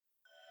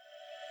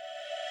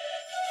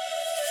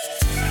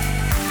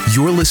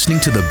You're listening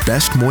to the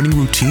Best Morning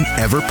Routine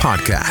Ever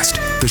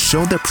podcast, the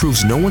show that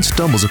proves no one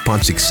stumbles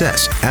upon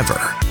success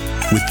ever.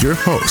 With your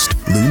host,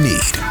 Lou Need.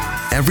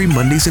 Every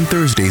Mondays and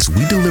Thursdays,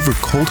 we deliver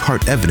cold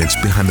hard evidence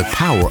behind the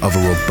power of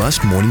a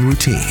robust morning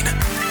routine.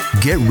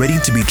 Get ready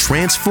to be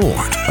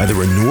transformed by the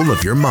renewal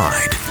of your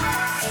mind.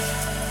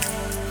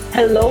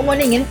 Hello,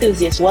 morning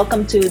enthusiasts.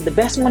 Welcome to the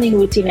Best Morning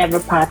Routine Ever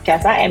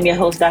podcast. I am your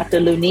host, Dr.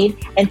 Lou Need,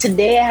 and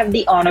today I have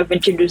the honor of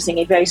introducing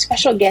a very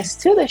special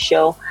guest to the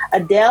show,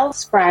 Adele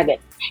Spraggon.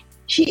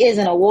 She is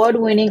an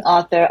award-winning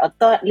author, a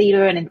thought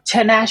leader, an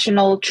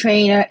international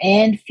trainer,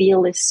 and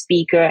fearless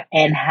speaker,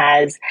 and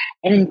has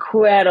an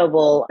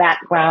incredible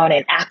background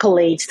and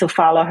accolades to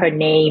follow her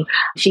name.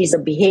 She's a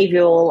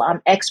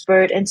behavioral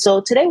expert. And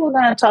so today we're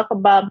going to talk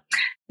about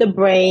the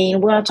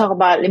brain. We're going to talk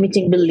about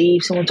limiting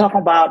beliefs, and we'll talk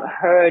about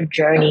her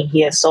journey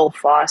here so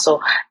far.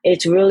 So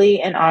it's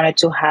really an honor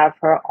to have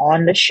her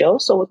on the show.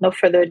 So with no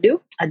further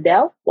ado,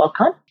 Adele,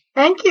 welcome.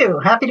 Thank you.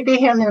 Happy to be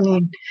here,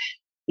 Lou.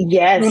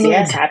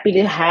 Yes. Happy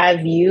to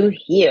have you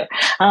here.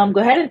 Go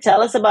ahead and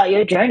tell us about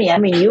your journey. I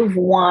mean, you've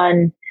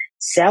won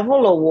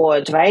several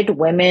awards, right?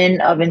 Women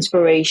of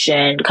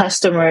Inspiration,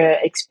 Customer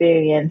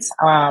Experience.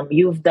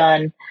 You've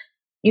been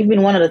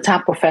one of the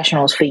top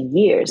professionals for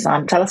years.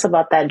 Tell us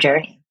about that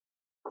journey.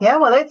 Yeah,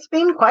 well, it's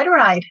been quite a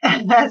ride,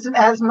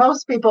 as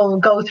most people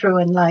go through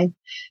in life.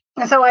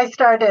 And so I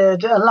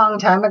started a long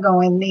time ago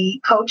in the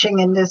coaching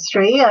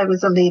industry. I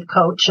was a lead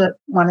coach at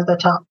one of the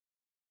top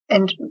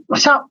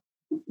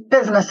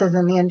businesses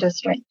in the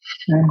industry.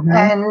 Mm-hmm.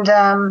 And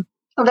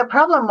the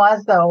problem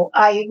was, though,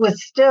 I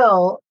was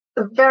still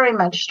very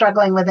much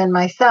struggling within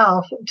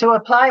myself to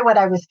apply what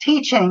I was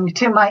teaching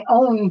to my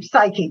own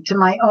psyche, to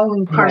my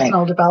own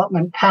personal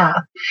development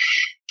path.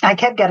 I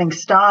kept getting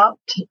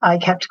stopped. I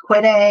kept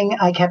quitting.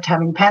 I kept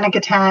having panic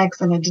attacks,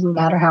 and it didn't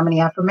matter how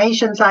many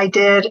affirmations I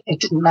did.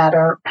 It didn't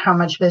matter how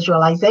much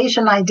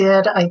visualization I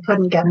did. I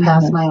couldn't get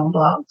past my own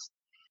blocks.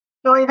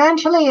 So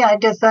eventually I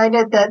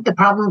decided that the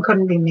problem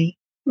couldn't be me.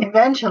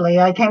 Eventually,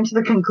 I came to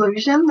the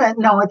conclusion that,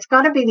 no, it's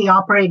got to be the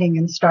operating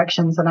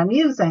instructions that I'm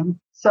using.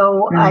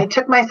 So I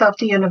took myself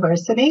to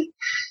university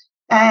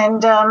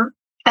and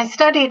I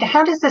studied,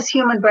 how does this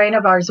human brain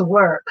of ours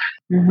work?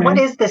 Mm-hmm. What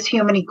is this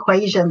human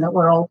equation that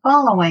we're all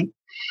following?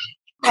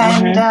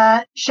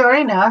 And sure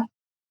enough,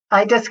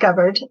 I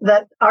discovered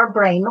that our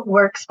brain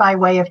works by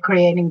way of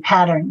creating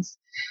patterns.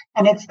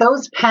 And it's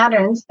those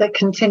patterns that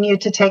continue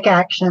to take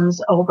actions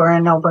over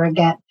and over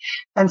again.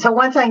 And so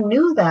once I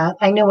knew that,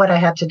 I knew what I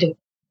had to do.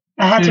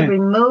 I had to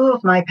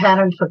remove my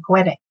pattern for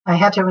quitting. I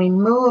had to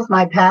remove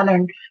my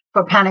pattern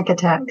for panic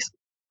attacks.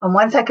 And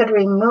once I could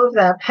remove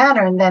that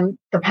pattern, then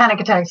the panic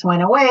attacks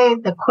went away.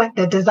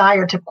 The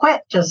desire to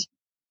quit just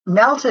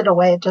melted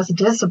away. It just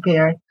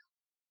disappeared.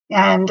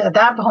 And at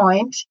that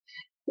point,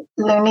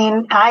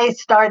 I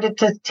started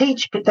to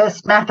teach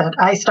this method.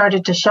 I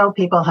started to show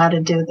people how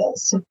to do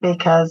this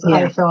because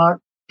I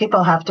thought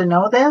people have to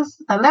know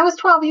this. And that was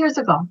 12 years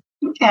ago.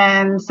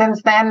 And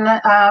since then,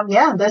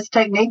 this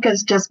technique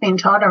has just been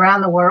taught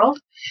around the world.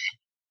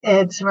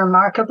 It's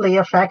remarkably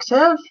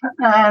effective.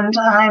 And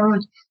I'm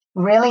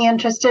really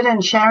interested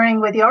in sharing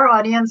with your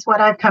audience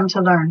what I've come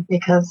to learn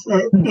because,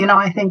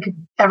 I think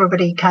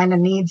everybody kind of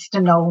needs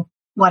to know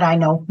what I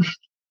know.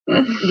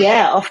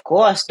 Yeah, of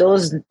course.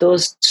 Those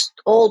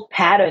old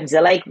patterns,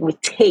 they're like with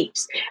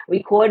tapes,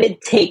 recorded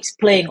tapes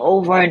playing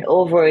over and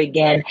over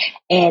again.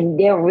 And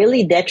they're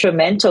really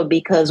detrimental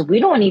because we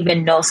don't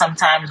even know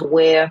sometimes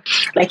where,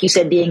 like you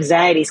said, the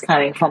anxiety is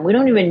coming from. We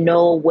don't even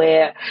know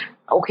where,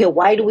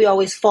 why do we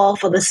always fall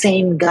for the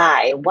same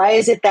guy? Why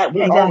is it that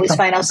we always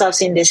find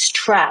ourselves in this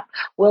trap?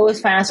 We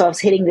always find ourselves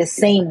hitting the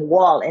same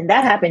wall. And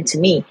that happened to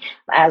me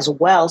as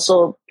well.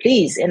 So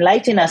please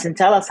enlighten us and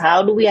tell us,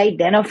 how do we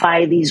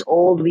identify these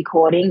old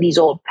recordings, these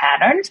old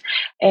patterns,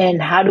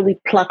 and how do we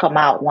pluck them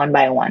out one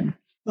by one?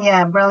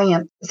 Yeah,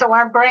 brilliant. So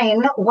our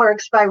brain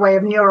works by way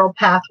of neural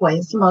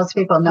pathways. Most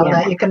people know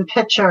that. You can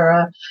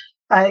picture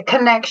a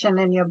connection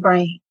in your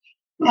brain.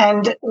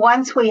 And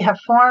once we have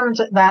formed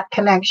that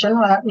connection,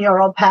 that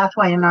neural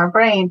pathway in our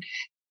brain,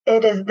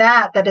 it is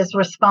that is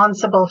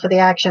responsible for the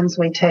actions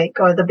we take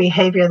or the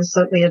behaviors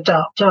that we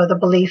adopt or the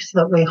beliefs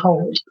that we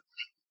hold.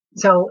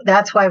 So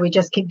that's why we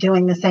just keep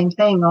doing the same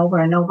thing over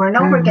and over and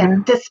over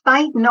again,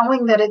 despite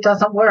knowing that it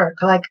doesn't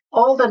work. Like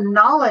all the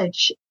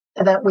knowledge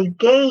that we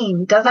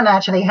gain doesn't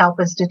actually help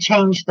us to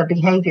change the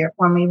behavior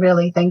when we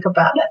really think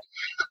about it.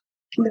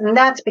 And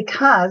that's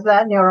because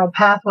that neural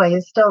pathway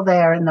is still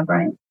there in the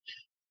brain.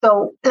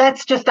 So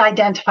let's just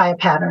identify a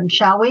pattern,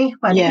 shall we?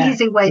 An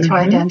easy way to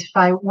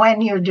identify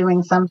when you're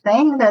doing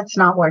something that's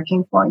not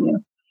working for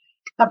you.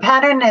 A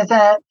pattern is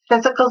a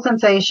physical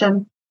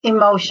sensation,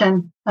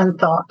 emotion, and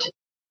thought.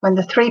 When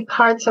the three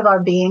parts of our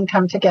being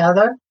come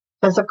together,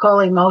 physical,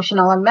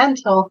 emotional, and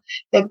mental,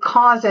 it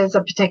causes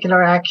a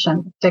particular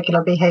action, a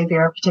particular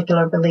behavior, a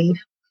particular belief.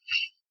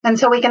 And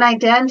so we can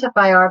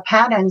identify our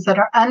patterns that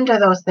are under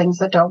those things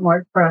that don't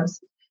work for us.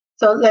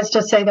 So let's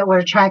just say that we're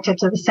attracted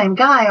to the same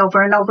guy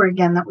over and over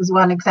again. That was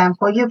one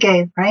example you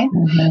gave, right?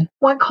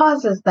 What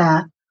causes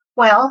that?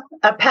 Well,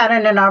 a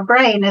pattern in our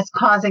brain is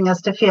causing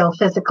us to feel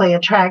physically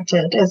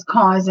attracted, is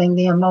causing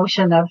the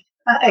emotion of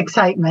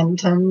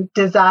excitement and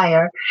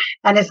desire,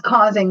 and is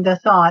causing the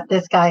thought,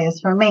 this guy is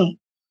for me.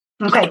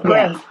 Okay,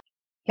 great. Yeah.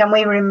 Can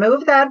we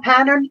remove that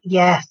pattern?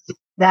 Yes.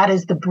 That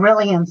is the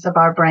brilliance of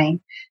our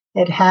brain.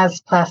 It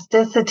has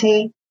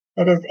plasticity.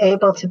 It is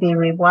able to be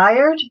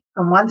rewired.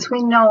 And once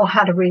we know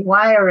how to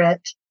rewire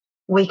it,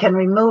 we can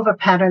remove a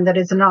pattern that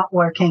is not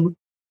working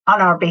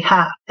on our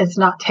behalf. It's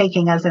not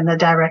taking us in the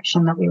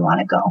direction that we want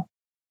to go.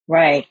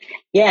 Right.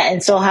 Yeah.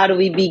 And so how do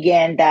we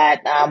begin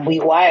that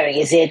rewiring?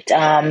 Is it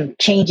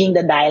changing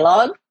the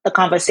dialogue, the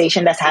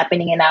conversation that's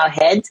happening in our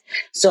heads?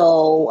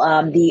 So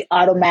the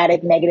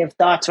automatic negative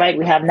thoughts, right?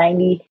 We have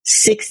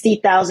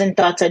 60,000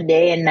 thoughts a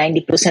day and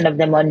 90% of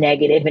them are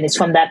negative. And it's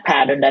from that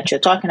pattern that you're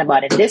talking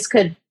about. And this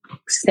could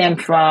stem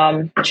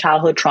from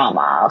childhood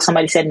trauma.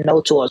 Somebody said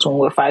no to us when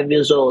we were 5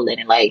 years old.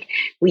 And like,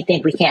 we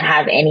think we can't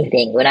have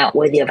anything. We're not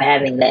worthy of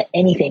having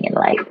anything in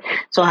life.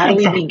 So how do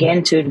we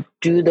begin to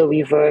do the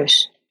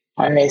reverse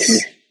on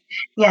this?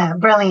 Yeah,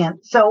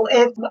 brilliant. So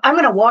I'm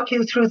going to walk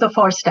you through the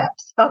 4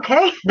 steps.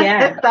 Okay.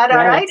 Yeah. Is that all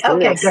right?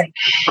 Okay, this. great.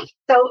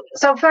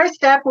 So first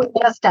step we've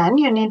just done,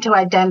 you need to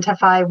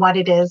identify what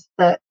it is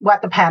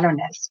what the pattern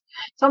is.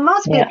 So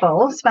most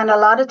people spend a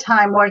lot of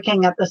time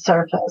working at the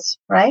surface,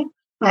 right?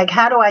 Like,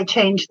 how do I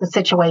change the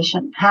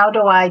situation? How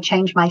do I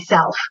change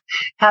myself?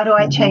 How do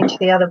I change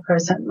the other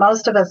person?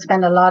 Most of us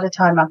spend a lot of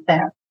time up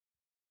there.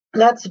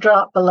 Let's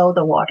drop below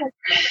the water.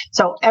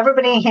 So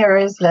everybody here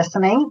is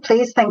listening.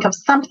 Please think of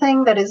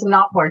something that is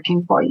not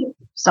working for you.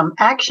 Some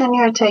action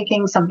you're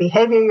taking, some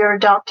behavior you're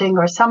adopting,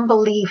 or some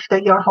belief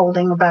that you're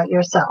holding about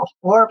yourself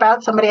or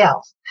about somebody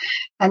else.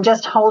 And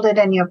just hold it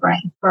in your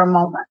brain for a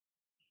moment.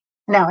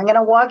 Now, I'm going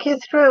to walk you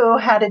through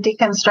how to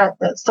deconstruct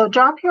this. So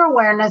drop your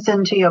awareness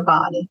into your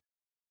body.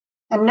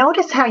 And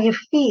notice how you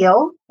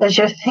feel as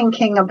you're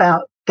thinking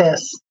about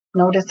this.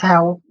 Notice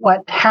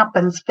what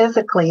happens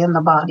physically in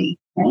the body.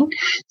 Right?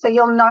 So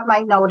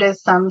might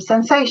notice some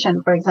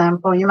sensation, for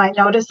example. You might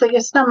notice that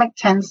your stomach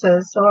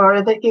tenses,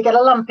 or that you get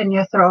a lump in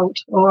your throat,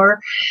 or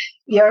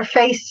your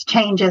face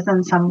changes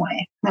in some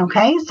way.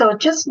 Okay, so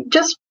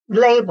just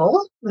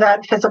label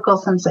that physical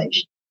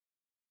sensation.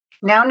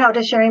 Now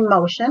notice your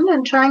emotion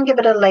and try and give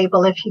it a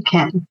label if you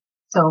can.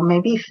 So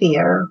maybe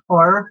fear,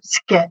 or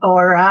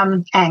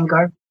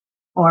anger,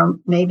 or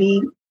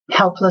maybe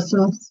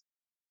helplessness.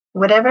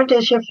 Whatever it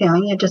is you're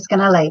feeling, you're just going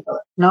to label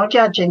it. No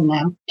judging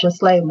now,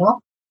 just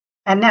label.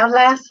 And now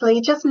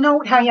lastly, just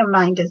note how your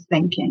mind is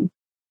thinking.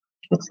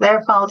 It's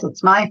their fault,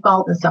 it's my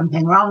fault, there's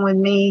something wrong with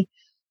me,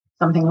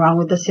 something wrong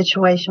with the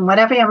situation.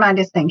 Whatever your mind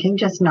is thinking,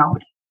 just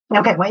note.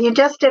 Okay, what you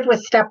just did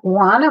was step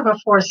 1 of a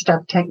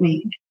 4-step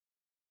technique.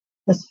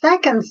 The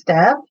second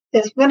step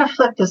is we're going to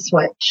flip the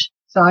switch.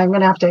 So I'm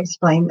going to have to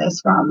explain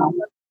this for a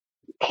moment.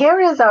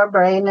 Here is our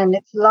brain, and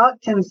it's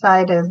locked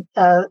inside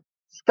a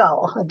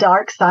skull, a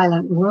dark,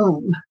 silent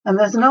room. And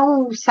there's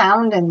no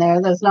sound in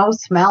there. There's no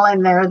smell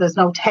in there. There's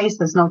no taste.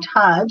 There's no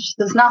touch.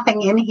 There's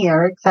nothing in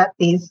here except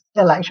these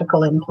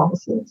electrical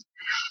impulses.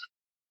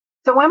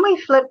 So when we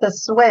flip the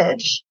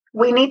switch,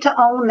 we need to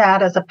own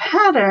that as a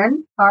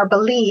pattern, our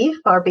belief,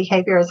 our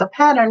behavior as a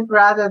pattern,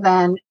 rather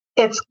than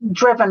it's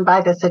driven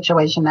by the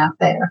situation out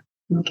there.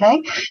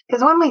 Okay?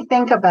 Because when we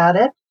think about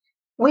it,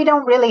 we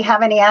don't really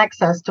have any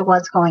access to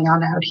what's going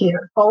on out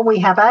here. All we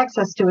have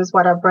access to is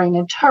what our brain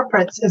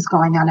interprets is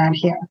going on out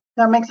here. Does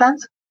that make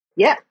sense?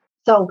 Yeah.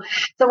 So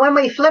when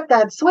we flip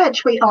that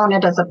switch, we own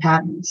it as a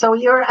pattern. So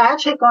you're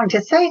actually going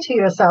to say to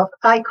yourself,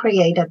 I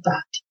created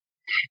that.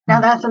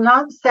 Now, that's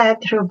not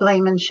said through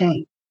blame and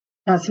shame.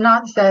 That's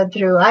not said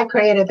through, I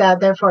created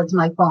that, therefore it's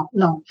my fault.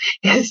 No,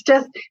 it's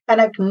just an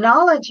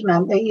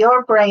acknowledgement that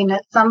your brain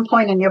at some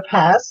point in your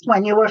past,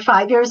 when you were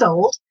 5 years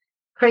old,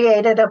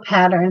 created a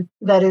pattern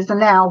that is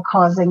now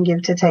causing you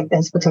to take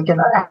this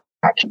particular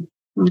action.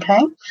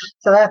 Okay,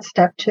 so that's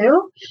step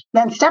 2.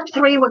 Then step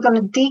 3, we're going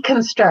to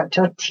deconstruct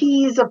or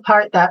tease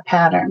apart that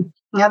pattern.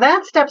 Now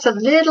that step's a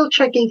little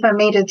tricky for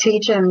me to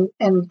teach in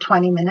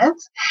 20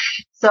 minutes.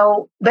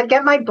 But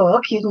get my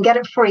book. You can get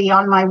it free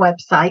on my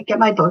website. Get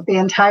my book. The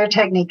entire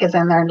technique is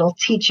in there and it'll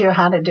teach you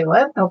how to do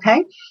it.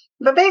 Okay.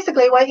 But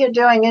basically what you're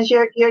doing is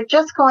you're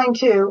just going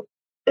to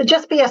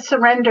just be a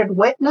surrendered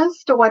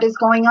witness to what is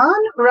going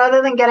on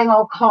rather than getting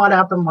all caught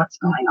up in what's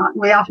going on.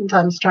 We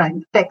oftentimes try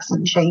and fix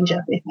and change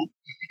everything.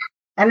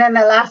 And then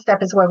the last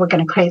step is where we're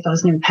going to create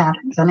those new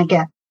patterns. And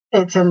again,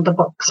 it's in the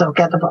book. So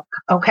get the book.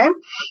 Okay.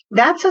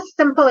 That's as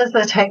simple as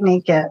the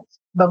technique is.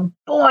 But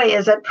boy,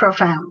 is it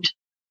profound.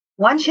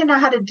 Once you know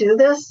how to do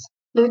this,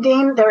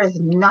 Ludine, there is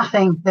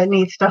nothing that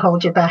needs to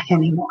hold you back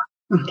anymore.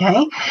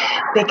 Okay.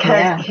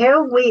 Because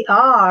here we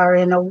are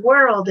in a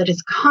world that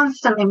is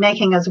constantly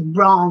making us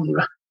wrong.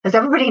 Has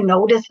everybody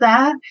noticed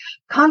that?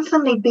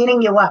 Constantly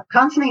beating you up,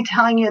 constantly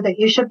telling you that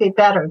you should be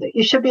better, that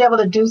you should be able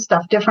to do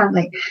stuff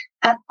differently.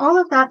 And all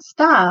of that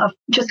stuff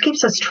just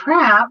keeps us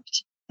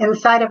trapped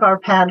inside of our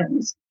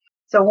patterns.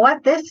 So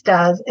what this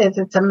does is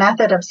it's a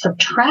method of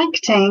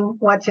subtracting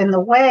what's in the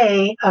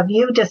way of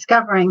you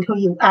discovering who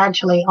you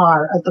actually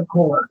are at the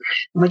core.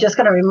 And we're just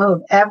going to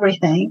remove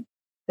everything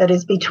that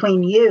is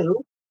between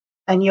you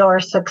and your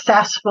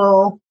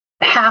successful,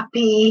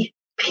 happy,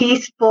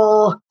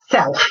 peaceful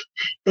self,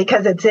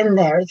 because it's in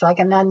there. It's like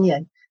an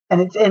onion, and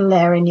it's in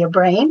there in your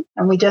brain.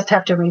 And we just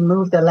have to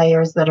remove the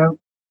layers that are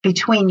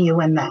between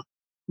you and that.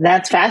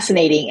 That's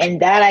fascinating.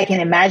 And that I can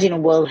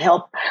imagine will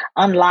help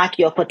unlock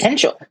your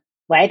potential,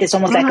 right? It's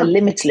almost like a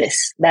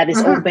limitless that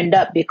is opened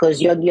up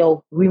because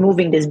you're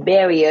removing this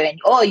barrier, and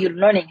you're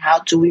learning how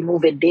to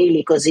remove it daily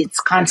because it's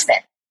constant.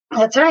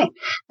 That's right.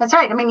 That's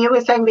right. I mean, you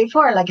were saying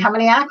before, like how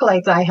many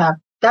accolades I have.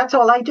 That's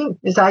all I do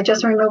is I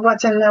just remove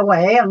what's in the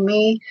way of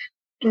me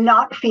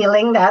not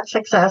feeling that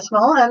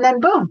successful. And then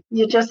boom,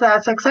 you're just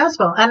that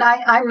successful. And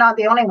I'm not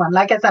the only one.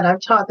 Like I said, I've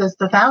taught this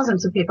to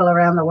thousands of people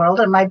around the world,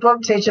 and my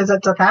book teaches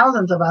it to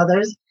thousands of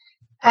others.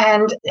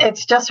 And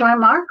it's just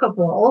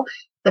remarkable,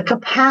 the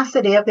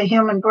capacity of the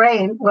human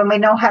brain when we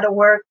know how to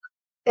work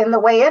in the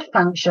way it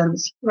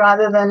functions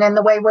rather than in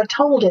the way we're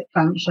told it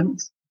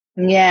functions.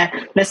 Yeah.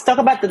 Let's talk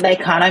about the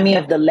dichotomy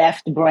of the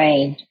left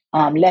brain,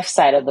 left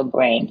side of the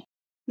brain.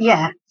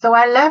 Yeah. So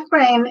our left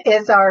brain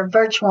is our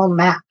virtual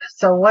map.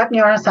 So what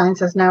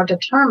neuroscience has now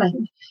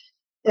determined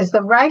is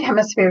the right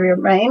hemisphere of your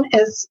brain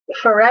is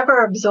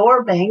forever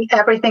absorbing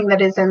everything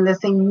that is in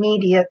this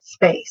immediate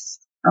space.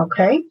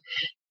 Okay.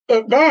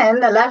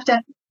 Then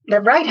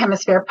the right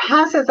hemisphere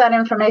passes that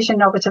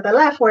information over to the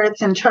left where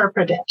it's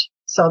interpreted.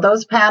 So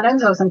those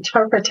patterns, those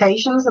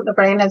interpretations that the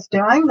brain is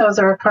doing, those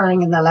are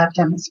occurring in the left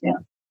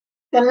hemisphere.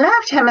 The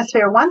left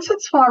hemisphere, once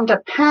it's formed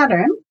a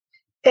pattern,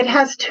 it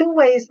has two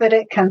ways that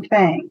it can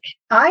think.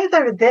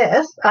 Either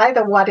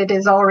what it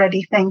is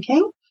already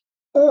thinking,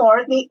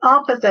 or the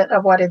opposite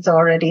of what it's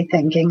already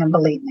thinking and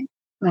believing.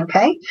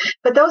 Okay?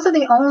 But those are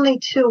the only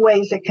two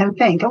ways it can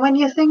think. And when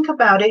you think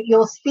about it,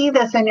 you'll see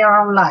this in your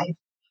own life.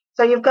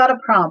 So you've got a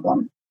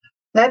problem.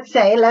 Let's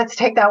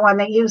take that one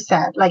that you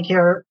said, like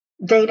you're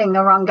dating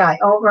the wrong guy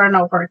over and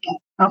over again.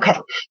 Okay.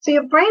 So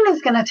your brain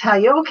is going to tell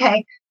you,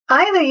 okay,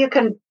 either you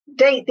can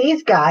date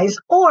these guys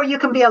or you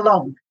can be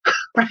alone,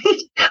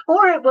 right?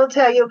 Or it will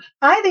tell you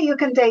either you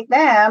can date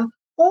them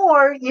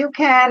or you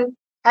can,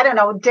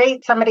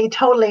 date somebody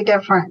totally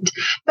different.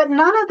 But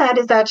none of that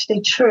is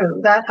actually true.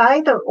 That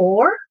either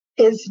or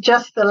is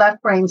just the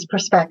left brain's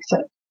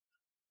perspective.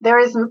 There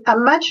is a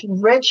much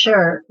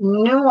richer,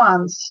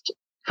 nuanced,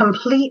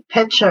 complete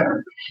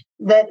picture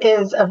that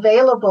is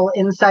available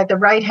inside the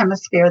right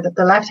hemisphere that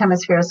the left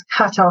hemisphere is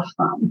cut off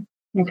from.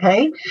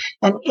 Okay?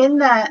 And in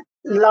that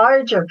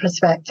larger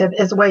perspective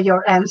is where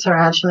your answer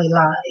actually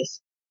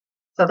lies.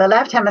 So the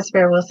left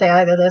hemisphere will say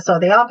either this or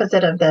the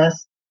opposite of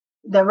this.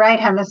 The right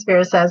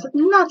hemisphere says,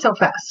 not so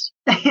fast.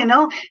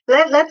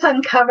 Let's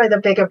uncover the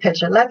bigger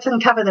picture. Let's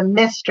uncover the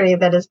mystery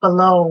that is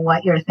below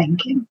what you're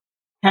thinking.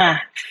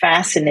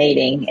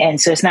 Fascinating. And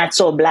so it's not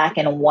so black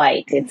and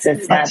white. It's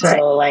not right.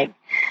 So like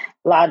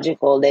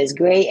logical. There's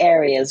gray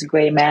areas,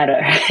 gray matter,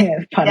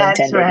 pun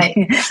intended. Right.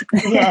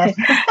 Yes.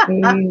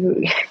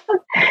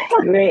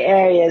 Gray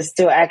areas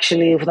to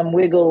actually some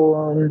wiggle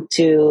room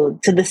to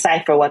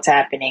decipher what's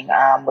happening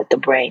with the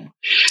brain.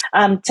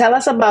 Tell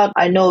us about,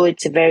 I know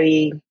it's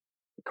very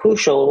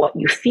crucial, what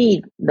you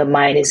feed the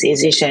mind is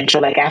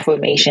essential, like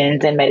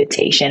affirmations and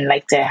meditation,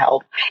 like to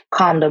help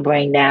calm the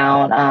brain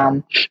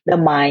down, the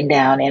mind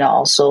down. And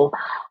also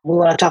we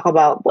want to talk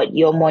about what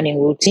your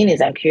morning routine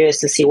is. I'm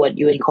curious to see what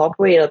you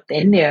incorporate up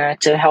in there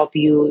to help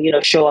you,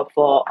 show up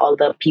for all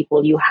the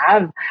people you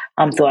have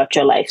throughout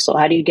your life. So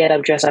how do you get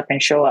up, dress up,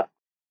 and show up?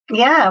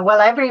 Yeah, well,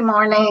 every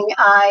morning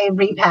I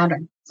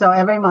repattern. So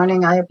every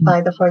morning I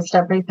apply the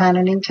 4-step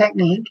repatterning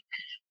technique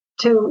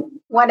to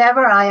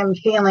whatever I am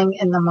feeling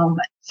in the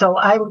moment. So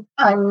I'm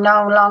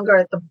no longer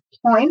at the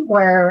point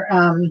where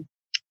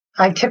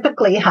I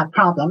typically have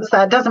problems.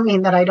 That doesn't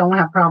mean that I don't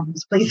have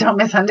problems. Please don't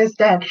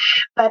misunderstand.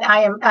 But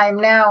I'm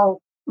now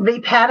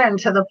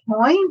repatterned to the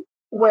point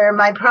where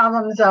my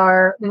problems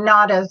are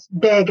not as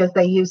big as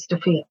they used to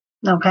feel.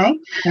 Okay.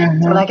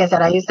 Mm-hmm. So like I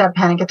said, I used to have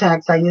panic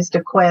attacks. I used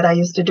to quit. I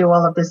used to do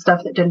all of this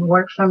stuff that didn't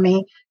work for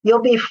me.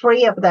 You'll be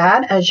free of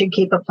that as you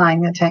keep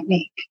applying the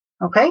technique.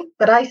 Okay.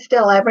 But I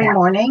still, every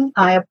morning,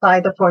 I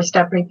apply the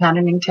 4-step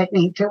repatterning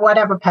technique to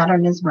whatever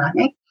pattern is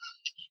running.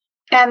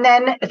 And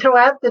then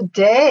throughout the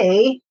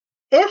day,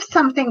 if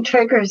something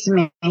triggers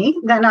me,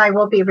 then I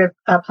will be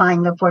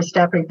applying the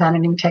 4-step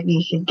repatterning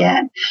technique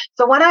again.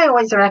 So what I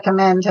always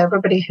recommend to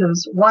everybody who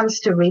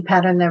wants to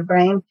repattern their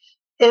brain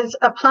is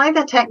apply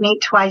the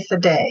technique twice a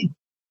day.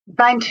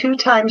 Find 2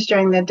 times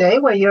during the day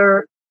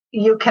where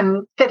you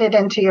can fit it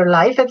into your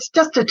life. It's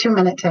just a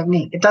 2-minute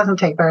technique. It doesn't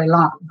take very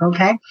long.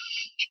 Okay.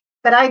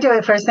 But I do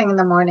it first thing in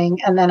the morning,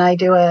 and then I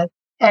do it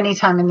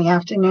anytime in the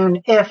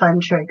afternoon if I'm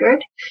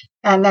triggered.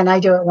 And then I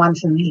do it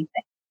once in the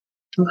evening.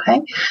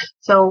 Okay.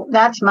 So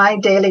that's my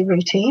daily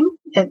routine.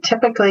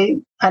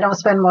 Typically, I don't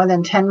spend more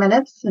than 10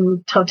 minutes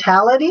in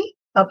totality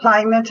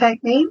applying the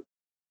technique.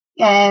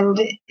 And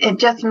it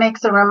just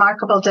makes a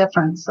remarkable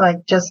difference. Like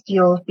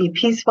you'll be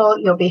peaceful,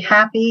 you'll be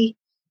happy,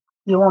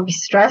 You won't be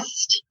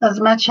stressed as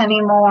much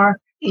anymore.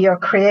 Your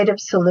creative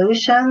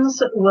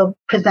solutions will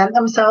present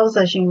themselves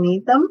as you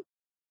need them.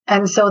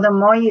 And so the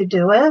more you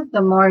do it,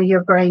 the more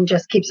your brain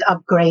just keeps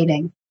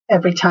upgrading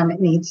every time it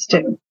needs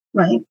to,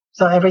 right?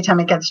 So every time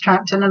it gets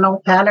trapped in an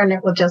old pattern,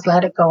 it will just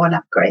let it go and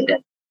upgrade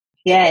it.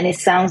 Yeah, and it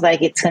sounds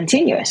like it's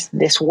continuous.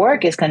 This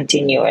work is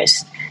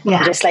continuous.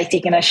 Yeah. Just like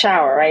taking a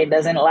shower, right? It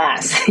doesn't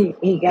last.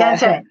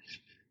 That's right.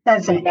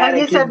 That's it. And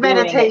you said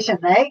meditation,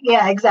 right?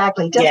 Yeah,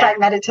 exactly. Just like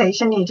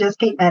meditation, you just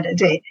keep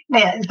meditating.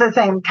 Yeah, it's the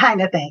same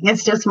kind of thing.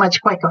 It's just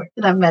much quicker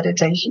than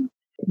meditation.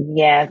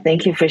 Yeah,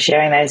 thank you for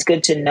sharing that. It's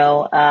good to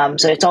know.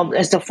 So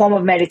it's a form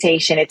of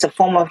meditation. It's a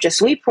form of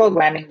just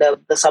reprogramming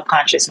the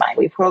subconscious mind,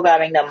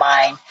 reprogramming the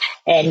mind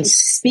and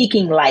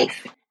speaking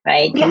life,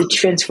 right? Yeah. You're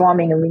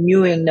transforming and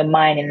renewing the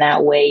mind in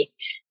that way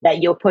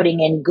that you're putting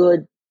in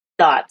good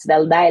thoughts.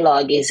 That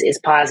dialogue is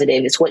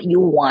positive. It's what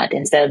you want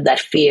instead of that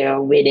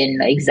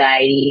fear-ridden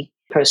anxiety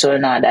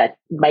persona that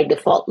by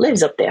default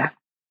lives up there.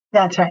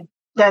 That's right.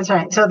 That's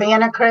right. So the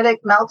inner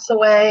critic melts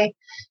away.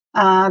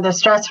 The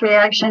stress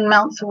reaction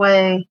melts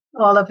away.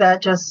 All of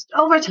that just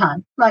over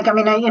time. Like, I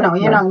mean, you're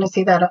not going to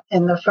see that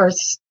in the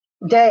first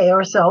day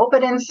or so,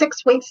 but in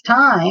 6 weeks'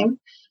 time,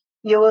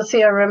 you will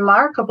see a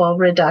remarkable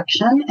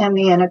reduction in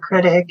the inner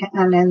critic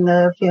and in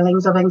the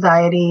feelings of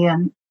anxiety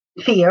and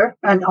fear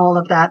and all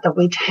of that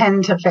we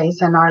tend to face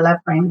in our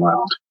left brain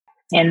world.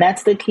 And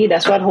that's the key.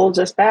 That's what holds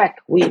us back.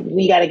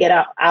 We got to get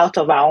out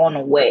of our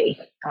own way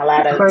a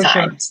lot of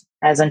times. Sure.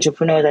 As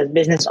entrepreneurs, as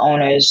business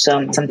owners,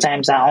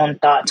 sometimes our own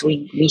thoughts,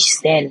 we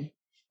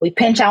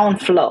pinch our own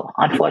flow,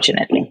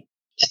 unfortunately.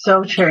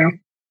 So true.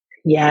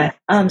 Yeah.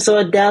 So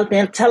Adele,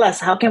 then tell us,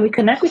 how can we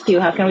connect with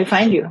you? How can we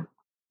find you?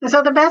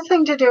 So the best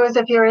thing to do is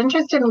if you're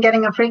interested in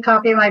getting a free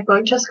copy of my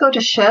book, just go to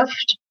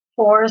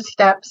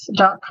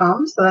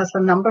shift4steps.com. So that's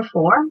the number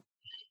 4.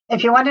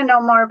 If you want to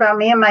know more about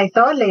me and my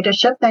thought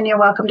leadership, then you're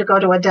welcome to go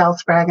to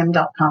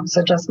adelespraggon.com.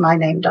 So just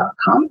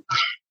myname.com.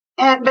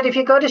 But if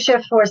you go to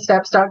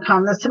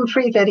shift4steps.com, there's some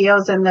free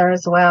videos in there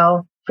as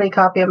well, free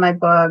copy of my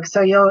book.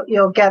 So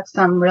you'll get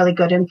some really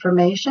good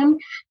information,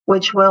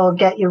 which will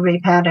get you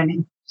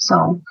repatterning.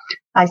 So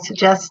I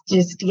suggest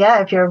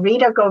if you're a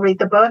reader, go read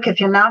the book. If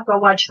you're not, go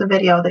watch the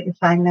video that you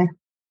find there.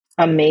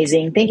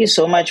 Amazing. Thank you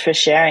so much for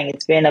sharing.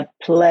 It's been a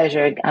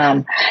pleasure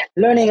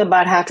learning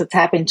about how to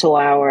tap into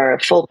our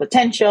full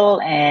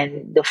potential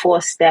and the 4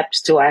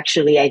 steps to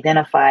actually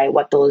identify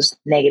what those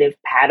negative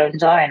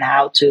patterns are and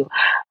how to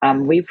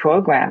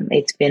reprogram.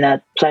 It's been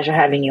a pleasure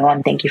having you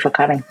on. Thank you for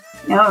coming.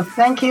 Oh,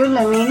 thank you,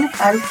 Lamine.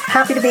 I'm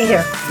happy to be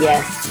here.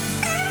 Yes.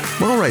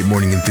 All right,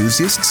 morning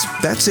enthusiasts,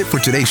 that's it for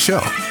today's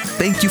show.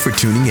 Thank you for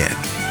tuning in.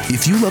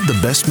 If you love the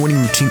Best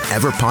Morning Routine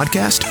Ever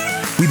podcast,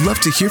 we'd love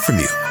to hear from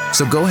you.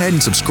 So go ahead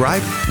and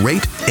subscribe,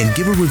 rate, and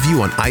give a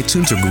review on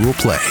iTunes or Google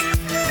Play.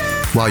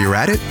 While you're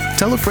at it,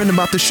 tell a friend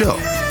about the show.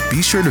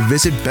 Be sure to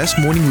visit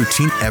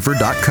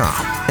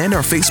bestmorningroutineever.com and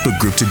our Facebook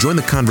group to join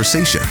the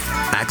conversation,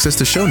 access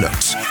the show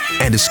notes,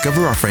 and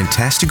discover our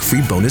fantastic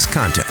free bonus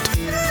content.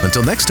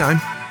 Until next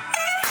time,